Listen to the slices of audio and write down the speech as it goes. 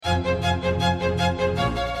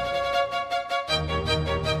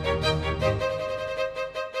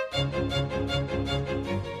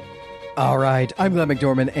All right, I'm Glenn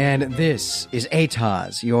McDormand, and this is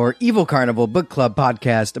ATOS, your Evil Carnival Book Club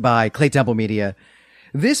podcast by Clay Temple Media.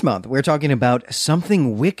 This month, we're talking about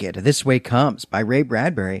Something Wicked, This Way Comes by Ray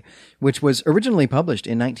Bradbury, which was originally published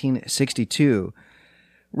in 1962.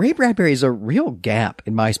 Ray Bradbury is a real gap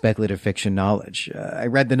in my speculative fiction knowledge. I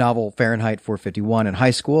read the novel Fahrenheit 451 in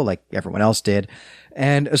high school, like everyone else did,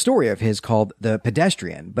 and a story of his called The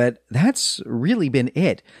Pedestrian, but that's really been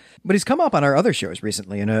it. But he's come up on our other shows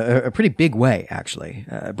recently in a pretty big way, actually.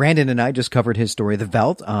 Brandon and I just covered his story, The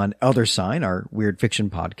Veldt, on Elder Sign, our weird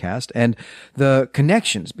fiction podcast, and the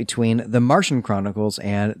connections between the Martian Chronicles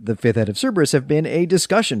and the Fifth Head of Cerberus have been a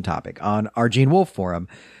discussion topic on our Gene Wolfe forum.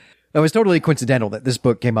 It was totally coincidental that this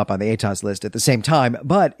book came up on the ATOS list at the same time,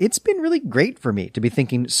 but it's been really great for me to be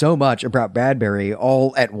thinking so much about Bradbury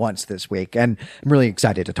all at once this week, and I'm really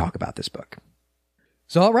excited to talk about this book.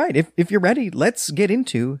 So all right, if you're ready, let's get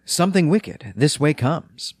into Something Wicked, This Way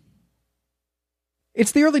Comes.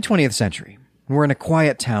 It's the early 20th century. We're in a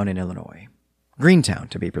quiet town in Illinois. Greentown,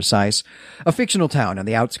 to be precise, a fictional town on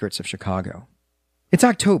the outskirts of Chicago. It's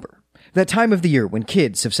October, that time of the year when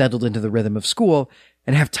kids have settled into the rhythm of school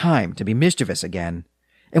and have time to be mischievous again,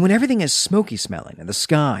 and when everything is smoky smelling and the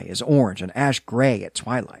sky is orange and ash gray at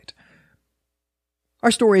twilight.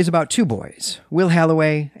 Our story is about two boys, Will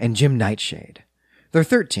Halloway and Jim Nightshade. They're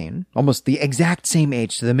 13, almost the exact same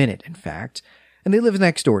age to the minute, in fact, and they live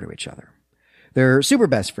next door to each other. They're super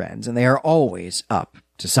best friends, and they are always up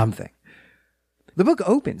to something. The book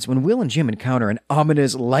opens when Will and Jim encounter an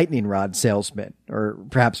ominous lightning rod salesman, or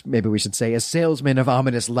perhaps maybe we should say a salesman of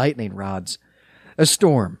ominous lightning rods. A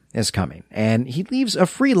storm is coming, and he leaves a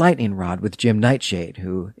free lightning rod with Jim Nightshade,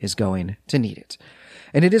 who is going to need it.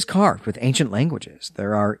 And it is carved with ancient languages.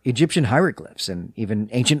 There are Egyptian hieroglyphs and even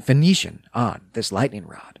ancient Phoenician on this lightning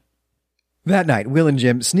rod. That night, Will and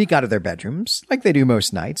Jim sneak out of their bedrooms, like they do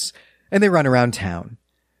most nights, and they run around town.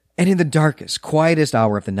 And in the darkest, quietest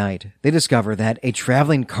hour of the night, they discover that a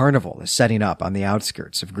traveling carnival is setting up on the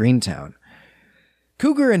outskirts of Greentown.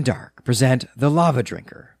 Cougar and Dark present The Lava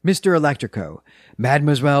Drinker, Mr. Electrico,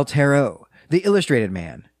 Mademoiselle Tarot, The Illustrated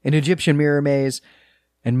Man, an Egyptian mirror maze,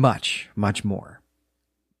 and much, much more.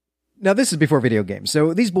 Now, this is before video games,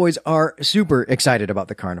 so these boys are super excited about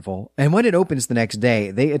the carnival, and when it opens the next day,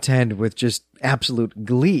 they attend with just absolute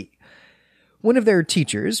glee. One of their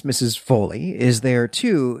teachers, Mrs. Foley, is there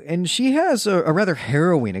too, and she has a rather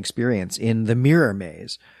harrowing experience in the mirror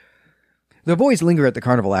maze. The boys linger at the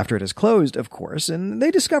carnival after it is closed, of course, and they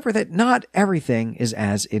discover that not everything is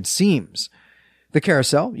as it seems. The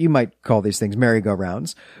carousel, you might call these things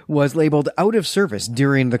merry-go-rounds, was labeled out of service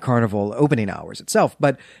during the carnival opening hours itself,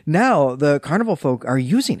 but now the carnival folk are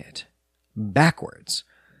using it backwards.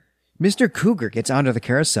 Mr. Cougar gets onto the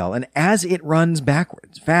carousel, and as it runs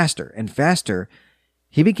backwards, faster and faster,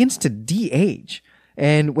 he begins to de-age.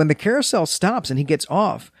 And when the carousel stops and he gets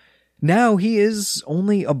off, now he is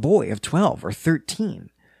only a boy of 12 or 13.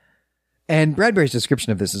 And Bradbury's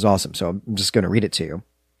description of this is awesome, so I'm just going to read it to you.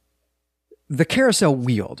 The carousel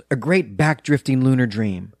wheeled, a great back-drifting lunar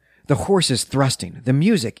dream. The horses thrusting, the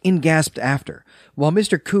music in-gasped after, while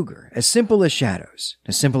Mr. Cougar, as simple as shadows,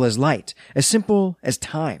 as simple as light, as simple as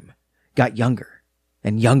time, got younger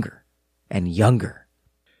and younger and younger.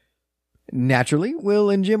 Naturally, Will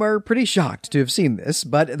and Jim are pretty shocked to have seen this,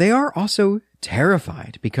 but they are also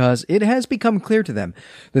terrified because it has become clear to them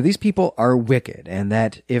that these people are wicked and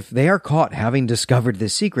that if they are caught having discovered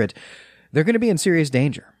this secret, they're going to be in serious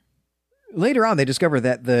danger. Later on, they discover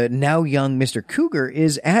that the now young Mr. Cougar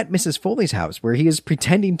is at Mrs. Foley's house where he is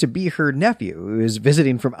pretending to be her nephew who is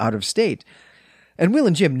visiting from out of state. And Will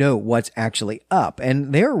and Jim know what's actually up,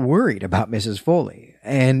 and they're worried about Mrs. Foley.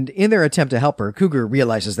 And in their attempt to help her, Cougar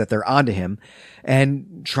realizes that they're onto him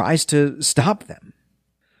and tries to stop them.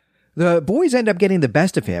 The boys end up getting the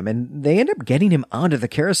best of him, and they end up getting him onto the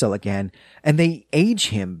carousel again, and they age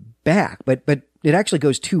him back, but it actually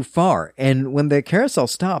goes too far, and when the carousel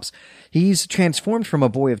stops, he's transformed from a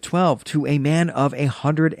boy of 12 to a man of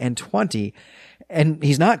 120, and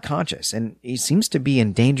he's not conscious, and he seems to be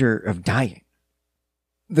in danger of dying.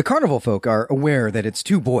 The carnival folk are aware that it's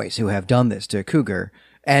two boys who have done this to Cougar,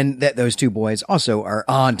 and that those two boys also are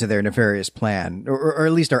on to their nefarious plan, or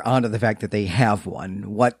at least are on to the fact that they have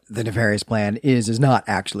one. What the nefarious plan is not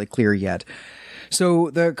actually clear yet. So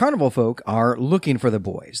the carnival folk are looking for the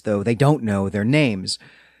boys, though they don't know their names.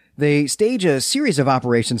 They stage a series of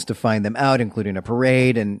operations to find them out, including a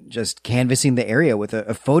parade and just canvassing the area with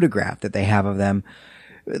a photograph that they have of them.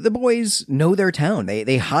 The boys know their town.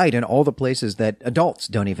 They hide in all the places that adults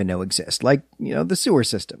don't even know exist, like, the sewer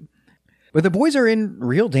system. But the boys are in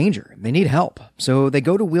real danger. They need help. So they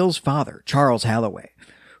go to Will's father, Charles Halloway,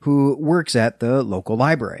 who works at the local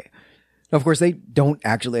library. Of course, they don't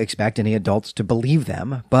actually expect any adults to believe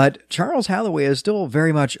them, but Charles Halloway is still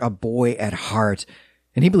very much a boy at heart,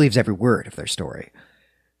 and he believes every word of their story.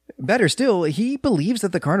 Better still, he believes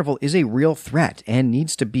that the carnival is a real threat and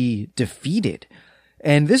needs to be defeated.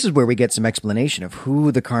 And this is where we get some explanation of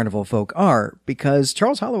who the carnival folk are, because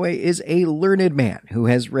Charles Halloway is a learned man who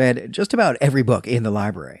has read just about every book in the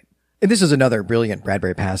library. And this is another brilliant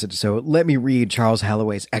Bradbury passage, so let me read Charles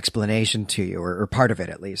Halloway's explanation to you, or part of it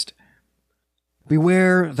at least.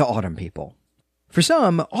 Beware the autumn people. For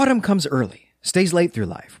some, autumn comes early, stays late through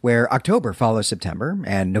life, where October follows September,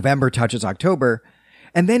 and November touches October,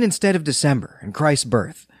 and then instead of December and Christ's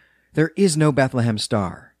birth, there is no Bethlehem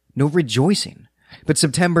star, no rejoicing. But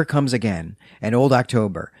September comes again, and old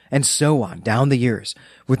October, and so on down the years,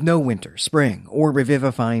 with no winter, spring, or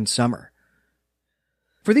revivifying summer.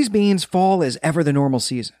 For these beings, fall is ever the normal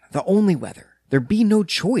season, the only weather. There be no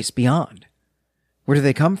choice beyond. Where do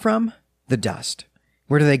they come from? The dust.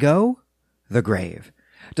 Where do they go? The grave.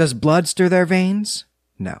 Does blood stir their veins?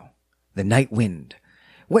 No. The night wind.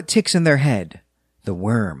 What ticks in their head? The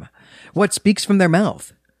worm. What speaks from their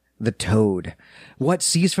mouth? The toad. What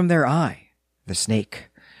sees from their eye? The snake.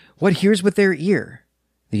 What hears with their ear?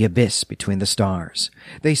 The abyss between the stars.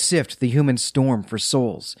 They sift the human storm for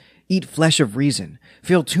souls, eat flesh of reason,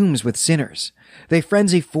 fill tombs with sinners. They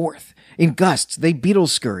frenzy forth. In gusts they beetle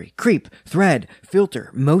scurry, creep, thread,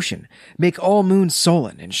 filter, motion, make all moons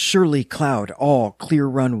sullen and surely cloud all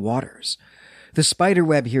clear-run waters. The spider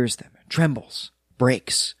web hears them, trembles,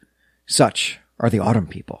 breaks. Such are the autumn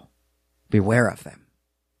people. Beware of them.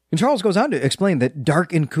 And Charles goes on to explain that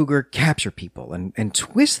Dark and Cougar capture people and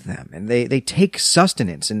twist them, and they take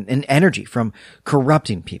sustenance and energy from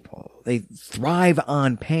corrupting people. They thrive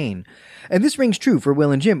on pain. And this rings true for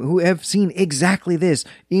Will and Jim, who have seen exactly this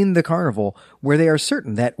in the carnival, where they are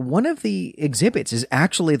certain that one of the exhibits is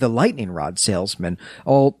actually the lightning rod salesman,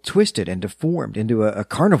 all twisted and deformed into a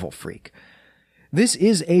carnival freak. This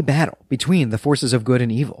is a battle between the forces of good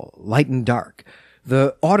and evil, light and dark.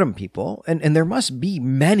 The autumn people, and there must be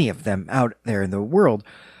many of them out there in the world,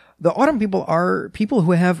 the autumn people are people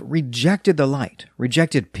who have rejected the light,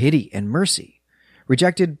 rejected pity and mercy,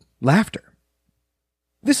 rejected laughter.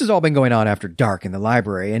 This has all been going on after dark in the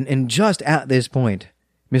library, and just at this point,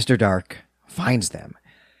 Mr. Dark finds them.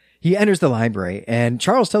 He enters the library, and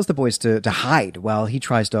Charles tells the boys to hide while he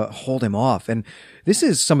tries to hold him off, and this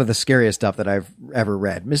is some of the scariest stuff that I've ever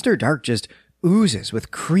read. Mr. Dark just oozes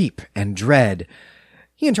with creep and dread.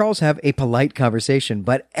 He and Charles have a polite conversation,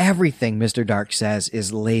 but everything Mr. Dark says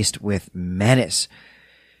is laced with menace.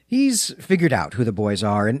 He's figured out who the boys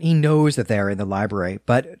are, and he knows that they are in the library,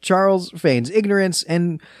 but Charles feigns ignorance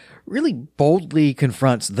and really boldly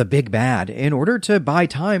confronts the big bad in order to buy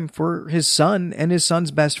time for his son and his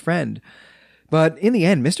son's best friend. But in the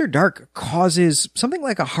end, Mr. Dark causes something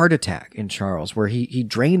like a heart attack in Charles, where he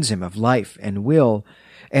drains him of life and will,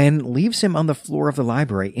 and leaves him on the floor of the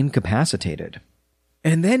library incapacitated.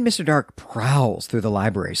 And then Mr. Dark prowls through the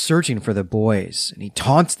library, searching for the boys, and he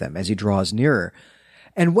taunts them as he draws nearer.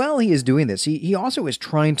 And while he is doing this, he also is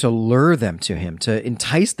trying to lure them to him, to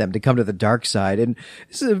entice them to come to the dark side. And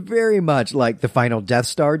this is very much like the final Death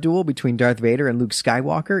Star duel between Darth Vader and Luke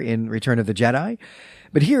Skywalker in Return of the Jedi.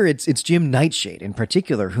 But here it's Jim Nightshade in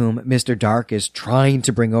particular whom Mr. Dark is trying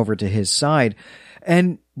to bring over to his side.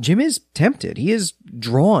 And Jim is tempted. He is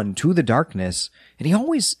drawn to the darkness, and he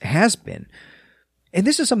always has been. And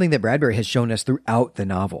this is something that Bradbury has shown us throughout the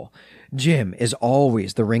novel. Jim is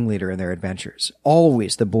always the ringleader in their adventures,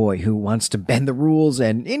 always the boy who wants to bend the rules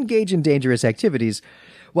and engage in dangerous activities,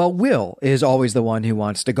 while Will is always the one who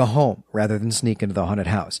wants to go home rather than sneak into the haunted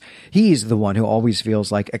house. He's the one who always feels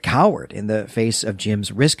like a coward in the face of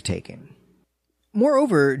Jim's risk-taking.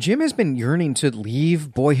 Moreover, Jim has been yearning to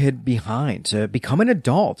leave boyhood behind, to become an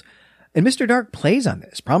adult. And Mr. Dark plays on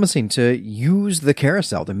this, promising to use the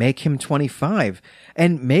carousel to make him 25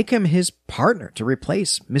 and make him his partner to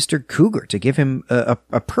replace Mr. Cougar, to give him a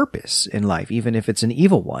purpose in life, even if it's an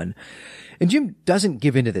evil one. And Jim doesn't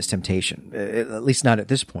give in to this temptation, at least not at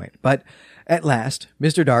this point. But at last,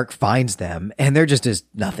 Mr. Dark finds them, and there just is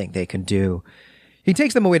nothing they can do. He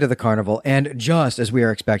takes them away to the carnival, and just as we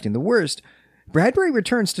are expecting the worst, Bradbury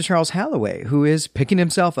returns to Charles Halloway, who is picking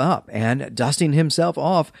himself up and dusting himself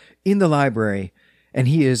off in the library, and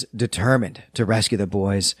he is determined to rescue the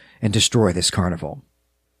boys and destroy this carnival.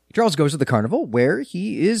 Charles goes to the carnival, where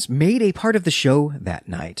he is made a part of the show that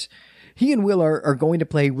night. He and Will are going to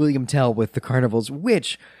play William Tell with the carnival's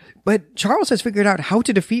witch, but Charles has figured out how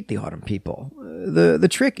to defeat the autumn people. The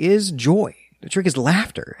trick is joy. The trick is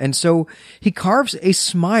laughter, and so he carves a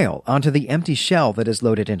smile onto the empty shell that is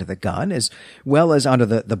loaded into the gun, as well as onto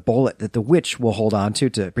the bullet that the witch will hold on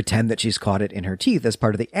to pretend that she's caught it in her teeth as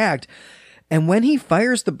part of the act. And when he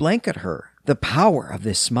fires the blank at her, the power of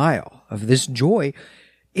this smile, of this joy,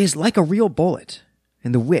 is like a real bullet,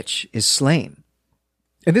 and the witch is slain.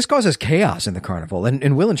 And this causes chaos in the carnival,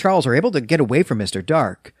 and Will and Charles are able to get away from Mr.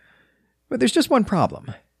 Dark. But there's just one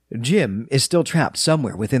problem. Jim is still trapped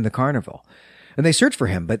somewhere within the carnival. And they search for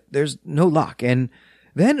him, but there's no luck. And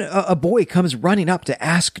then a boy comes running up to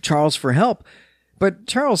ask Charles for help. But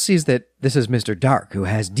Charles sees that this is Mr. Dark, who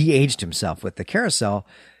has de-aged himself with the carousel.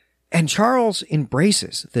 And Charles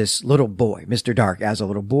embraces this little boy, Mr. Dark, as a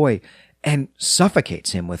little boy, and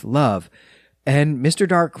suffocates him with love. And Mr.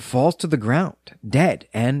 Dark falls to the ground, dead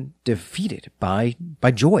and defeated by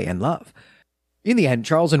joy and love. In the end,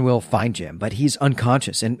 Charles and Will find Jim, but he's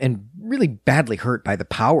unconscious and really badly hurt by the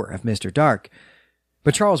power of Mr. Dark.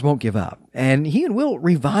 But Charles won't give up, and he and Will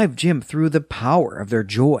revive Jim through the power of their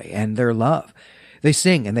joy and their love. They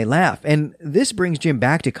sing and they laugh, and this brings Jim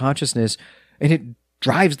back to consciousness, and it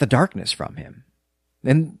drives the darkness from him.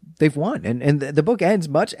 And they've won, and the book ends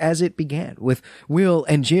much as it began, with Will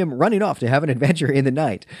and Jim running off to have an adventure in the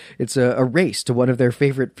night. It's a race to one of their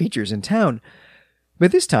favorite features in town.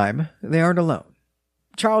 But this time, they aren't alone.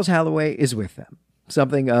 Charles Halloway is with them,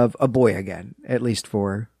 something of a boy again, at least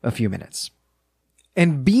for a few minutes.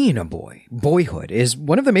 And being a boy, boyhood, is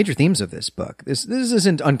one of the major themes of this book. This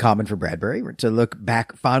isn't uncommon for Bradbury to look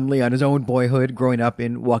back fondly on his own boyhood growing up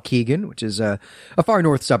in Waukegan, which is a far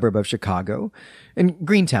north suburb of Chicago. And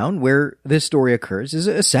Greentown, where this story occurs, is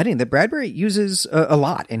a setting that Bradbury uses a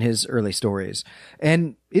lot in his early stories.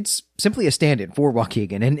 And it's simply a stand-in for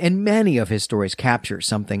Waukegan, and many of his stories capture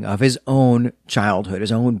something of his own childhood,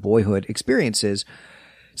 his own boyhood experiences.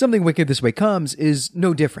 Something Wicked This Way Comes is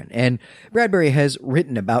no different, and Bradbury has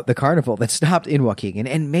written about the carnival that stopped in Waukegan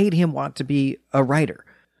and made him want to be a writer.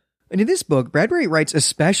 And in this book, Bradbury writes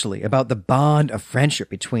especially about the bond of friendship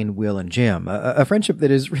between Will and Jim, a friendship that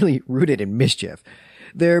is really rooted in mischief.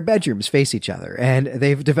 Their bedrooms face each other, and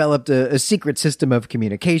they've developed a secret system of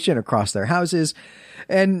communication across their houses.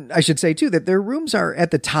 And I should say, too, that their rooms are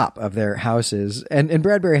at the top of their houses. And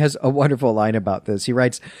Bradbury has a wonderful line about this. He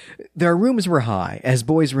writes, "Their rooms were high, as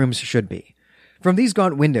boys' rooms should be. From these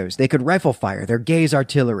gaunt windows, they could rifle fire their gaze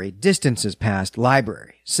artillery distances past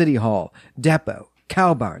library, city hall, depot,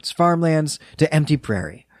 cow barns, farmlands, to empty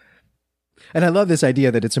prairie." And I love this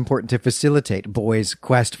idea that it's important to facilitate boys'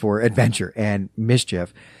 quest for adventure and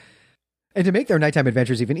mischief. And to make their nighttime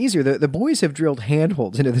adventures even easier, the boys have drilled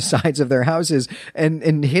handholds into the sides of their houses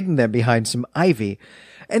and hidden them behind some ivy.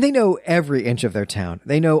 And they know every inch of their town.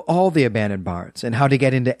 They know all the abandoned barns and how to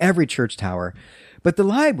get into every church tower. But the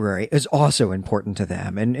library is also important to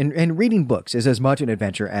them. And reading books is as much an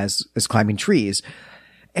adventure as climbing trees.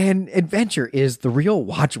 And adventure is the real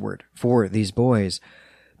watchword for these boys.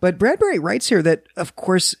 But Bradbury writes here that, of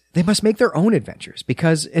course, they must make their own adventures,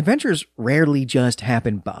 because adventures rarely just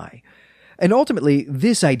happen by. And ultimately,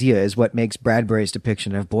 this idea is what makes Bradbury's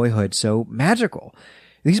depiction of boyhood so magical.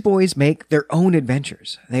 These boys make their own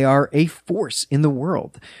adventures. They are a force in the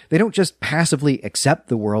world. They don't just passively accept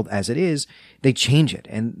the world as it is. They change it,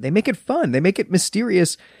 and they make it fun. They make it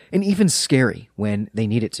mysterious and even scary when they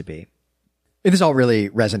need it to be. This all really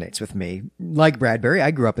resonates with me. Like Bradbury,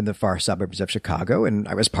 I grew up in the far suburbs of Chicago, and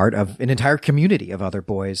I was part of an entire community of other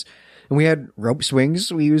boys. And we had rope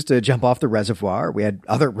swings we used to jump off the reservoir. We had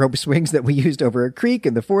other rope swings that we used over a creek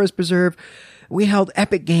in the forest preserve. We held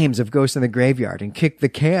epic games of Ghost in the Graveyard and Kick the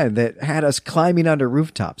Can that had us climbing onto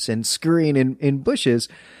rooftops and scurrying in bushes.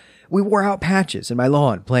 We wore out patches in my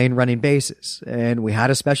lawn playing running bases, and we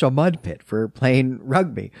had a special mud pit for playing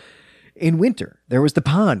rugby. In winter, there was the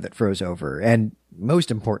pond that froze over, and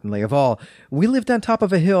most importantly of all, we lived on top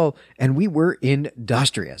of a hill, and we were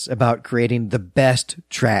industrious about creating the best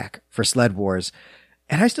track for sled wars.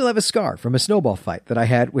 And I still have a scar from a snowball fight that I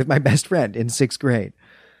had with my best friend in 6th grade.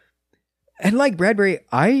 And like Bradbury,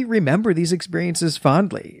 I remember these experiences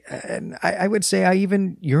fondly, and I would say I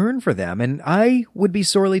even yearn for them, and I would be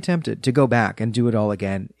sorely tempted to go back and do it all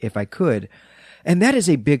again if I could. And that is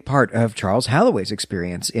a big part of Charles Halloway's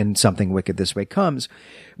experience in Something Wicked This Way Comes,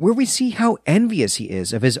 where we see how envious he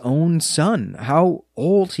is of his own son, how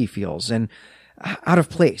old he feels and out of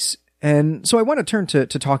place. And so I want to turn to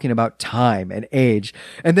talking about time and age,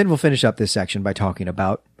 and then we'll finish up this section by talking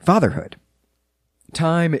about fatherhood.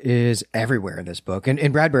 Time is everywhere in this book,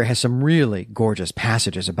 and Bradbury has some really gorgeous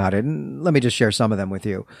passages about it, and let me just share some of them with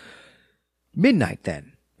you. Midnight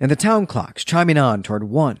then, and the town clocks chiming on toward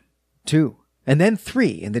 1, 2, and then 3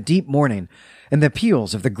 in the deep morning, and the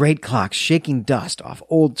peals of the great clocks shaking dust off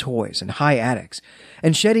old toys in high attics,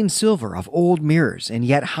 and shedding silver off old mirrors in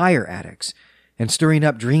yet higher attics, and stirring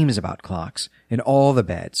up dreams about clocks in all the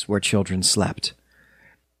beds where children slept.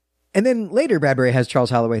 And then later Bradbury has Charles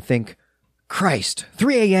Halloway think, Christ,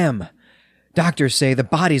 3 a.m. Doctors say the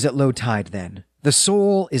body's at low tide then. The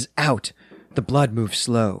soul is out. The blood moves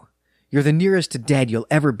slow. You're the nearest to dead you'll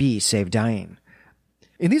ever be, save dying.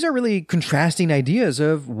 And these are really contrasting ideas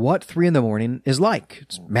of what 3 a.m. is like.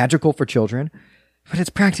 It's magical for children, but it's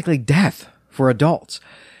practically death for adults.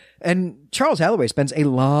 And Charles Halloway spends a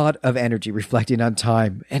lot of energy reflecting on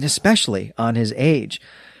time, and especially on his age.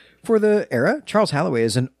 For the era, Charles Halloway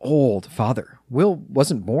is an old father. Will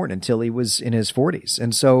wasn't born until he was in his 40s,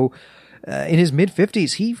 and so in his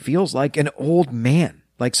mid-50s, he feels like an old man,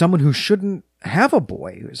 like someone who shouldn't have a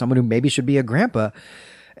boy, someone who maybe should be a grandpa.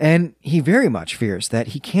 And he very much fears that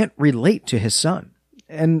he can't relate to his son.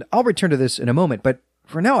 And I'll return to this in a moment, but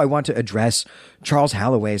for now I want to address Charles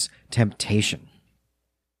Halloway's temptation.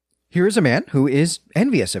 Here is a man who is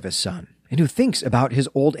envious of his son and who thinks about his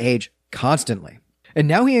old age constantly. And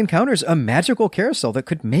now he encounters a magical carousel that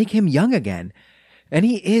could make him young again. And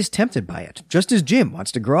he is tempted by it, just as Jim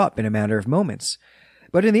wants to grow up in a matter of moments.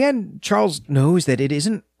 But in the end, Charles knows that it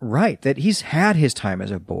isn't right, that he's had his time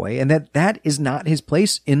as a boy, and that that is not his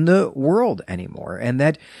place in the world anymore, and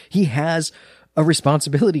that he has a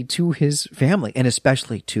responsibility to his family, and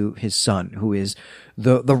especially to his son, who is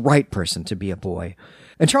the right person to be a boy.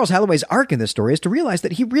 And Charles Halloway's arc in this story is to realize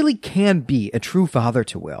that he really can be a true father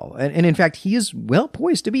to Will. And in fact, he is well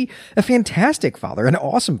poised to be a fantastic father, an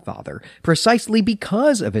awesome father, precisely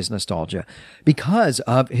because of his nostalgia, because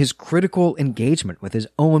of his critical engagement with his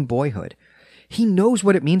own boyhood. He knows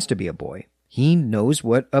what it means to be a boy. He knows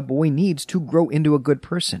what a boy needs to grow into a good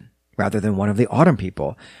person, rather than one of the Autumn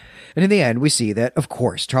people. And in the end, we see that, of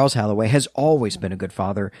course, Charles Halloway has always been a good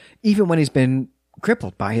father, even when he's been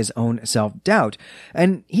crippled by his own self-doubt.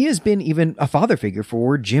 And he has been even a father figure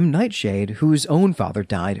for Jim Nightshade, whose own father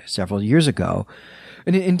died several years ago.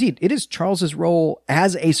 And indeed, it is Charles's role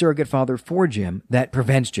as a surrogate father for Jim that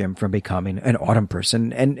prevents Jim from becoming an Autumn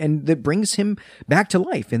person and that brings him back to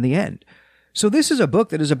life in the end. So this is a book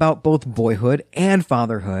that is about both boyhood and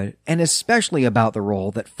fatherhood, and especially about the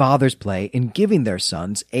role that fathers play in giving their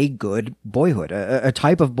sons a good boyhood, a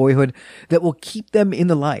type of boyhood that will keep them in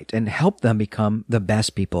the light and help them become the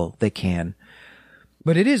best people they can.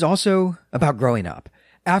 But it is also about growing up.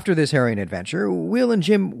 After this harrowing adventure, Will and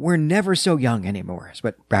Jim were never so young anymore, is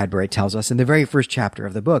what Bradbury tells us in the very first chapter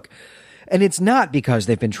of the book. And it's not because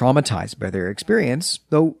they've been traumatized by their experience,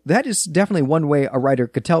 though that is definitely one way a writer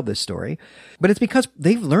could tell this story, but it's because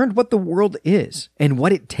they've learned what the world is and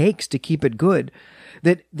what it takes to keep it good,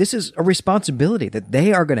 that this is a responsibility that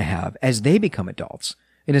they are going to have as they become adults,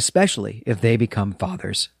 and especially if they become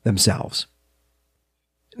fathers themselves.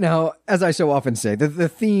 Now, as I so often say, the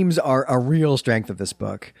themes are a real strength of this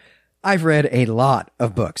book. I've read a lot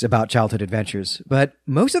of books about childhood adventures, but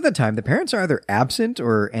most of the time the parents are either absent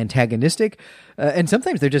or antagonistic, and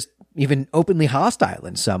sometimes they're just even openly hostile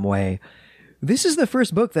in some way. This is the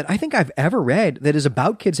first book that I think I've ever read that is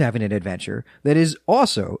about kids having an adventure that is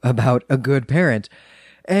also about a good parent.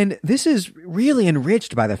 And this is really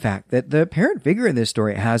enriched by the fact that the parent figure in this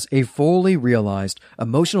story has a fully realized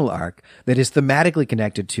emotional arc that is thematically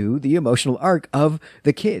connected to the emotional arc of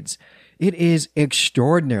the kids. It is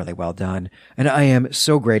extraordinarily well done, and I am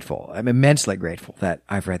so grateful. I'm immensely grateful that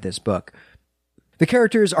I've read this book. The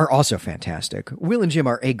characters are also fantastic. Will and Jim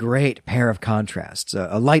are a great pair of contrasts,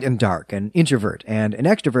 a light and dark, an introvert and an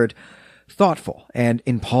extrovert, thoughtful and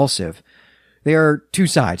impulsive. They are two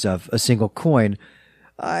sides of a single coin.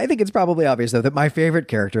 I think it's probably obvious, though, that my favorite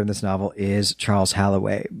character in this novel is Charles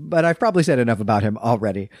Halloway, but I've probably said enough about him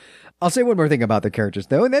already. I'll say one more thing about the characters,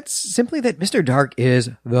 though, and that's simply that Mr. Dark is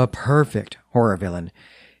the perfect horror villain.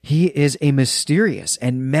 He is a mysterious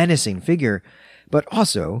and menacing figure, but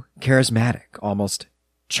also charismatic, almost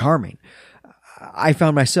charming. I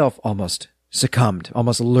found myself almost succumbed,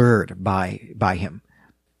 almost lured by him.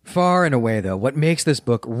 Far and away, though, what makes this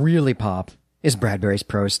book really pop is Bradbury's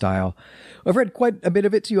prose style. I've read quite a bit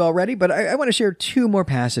of it to you already, but I want to share two more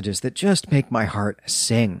passages that just make my heart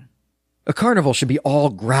sing. A carnival should be all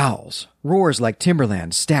growls, roars like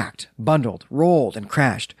timberland stacked, bundled, rolled, and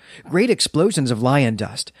crashed, great explosions of lion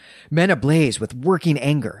dust, men ablaze with working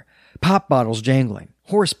anger, pop bottles jangling,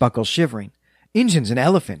 horse buckles shivering, engines and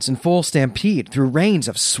elephants in full stampede through rains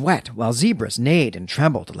of sweat while zebras neighed and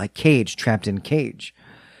trembled like cage trapped in cage.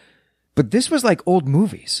 But this was like old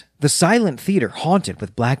movies, the silent theater haunted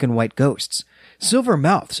with black and white ghosts, silver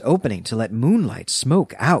mouths opening to let moonlight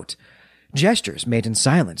smoke out, gestures made in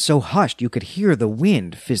silence, so hushed you could hear the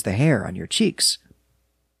wind fizz the hair on your cheeks.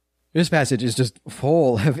 This passage is just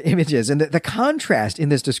full of images, and the contrast in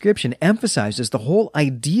this description emphasizes the whole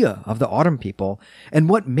idea of the autumn people and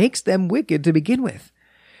what makes them wicked to begin with.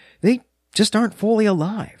 They just aren't fully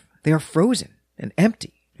alive. They are frozen and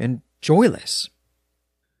empty and joyless.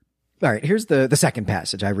 All right, here's the second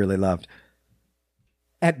passage I really loved.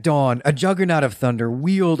 At dawn, a juggernaut of thunder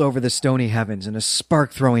wheeled over the stony heavens in a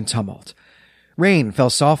spark-throwing tumult. Rain fell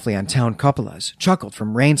softly on town cupolas, chuckled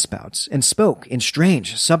from rainspouts, and spoke in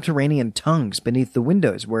strange subterranean tongues beneath the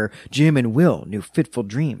windows where Jim and Will knew fitful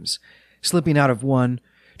dreams, slipping out of one,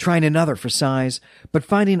 trying another for size, but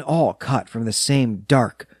finding all cut from the same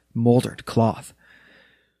dark, moldered cloth.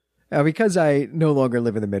 Because I no longer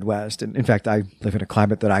live in the Midwest, and in fact I live in a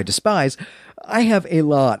climate that I despise, I have a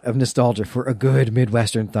lot of nostalgia for a good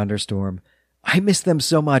Midwestern thunderstorm. I miss them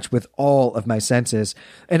so much with all of my senses,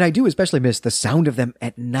 and I do especially miss the sound of them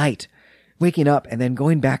at night, waking up and then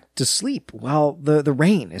going back to sleep while the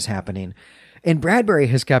rain is happening. And Bradbury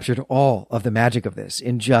has captured all of the magic of this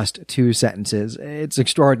in just 2 sentences. It's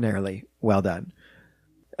extraordinarily well done.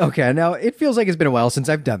 Okay, now it feels like it's been a while since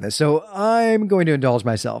I've done this, so I'm going to indulge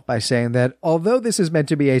myself by saying that although this is meant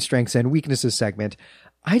to be a strengths and weaknesses segment,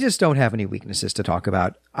 I just don't have any weaknesses to talk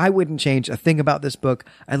about. I wouldn't change a thing about this book.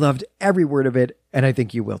 I loved every word of it, and I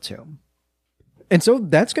think you will too. And so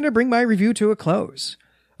that's going to bring my review to a close.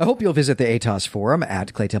 I hope you'll visit the ATOS forum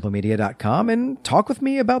at claytemplemedia.com and talk with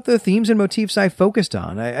me about the themes and motifs I focused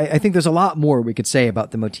on. I think there's a lot more we could say about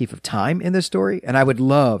the motif of time in this story, and I would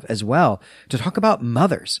love as well to talk about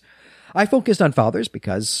mothers. I focused on fathers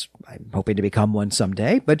because I'm hoping to become one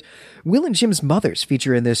someday, but Will and Jim's mothers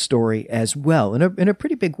feature in this story as well in a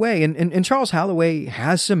pretty big way, and Charles Halloway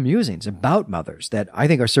has some musings about mothers that I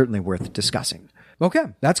think are certainly worth discussing. Okay,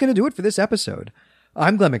 that's going to do it for this episode.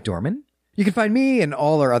 I'm Glenn McDorman. You can find me and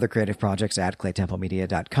all our other creative projects at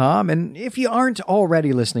claytemplemedia.com, and if you aren't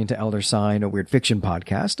already listening to Elder Sign, a weird fiction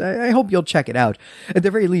podcast, I hope you'll check it out. At the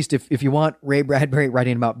very least, if you want Ray Bradbury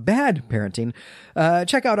writing about bad parenting,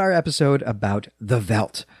 check out our episode about The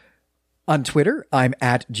Veldt. On Twitter, I'm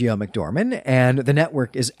at Geo McDorman, and the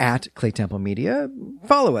network is at Clay Temple Media.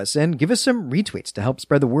 Follow us and give us some retweets to help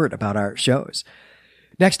spread the word about our shows.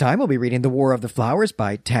 Next time, we'll be reading The War of the Flowers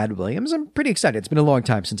by Tad Williams. I'm pretty excited. It's been a long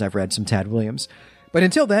time since I've read some Tad Williams. But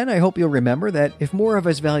until then, I hope you'll remember that if more of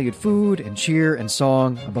us valued food and cheer and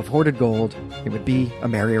song above hoarded gold, it would be a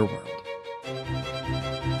merrier world.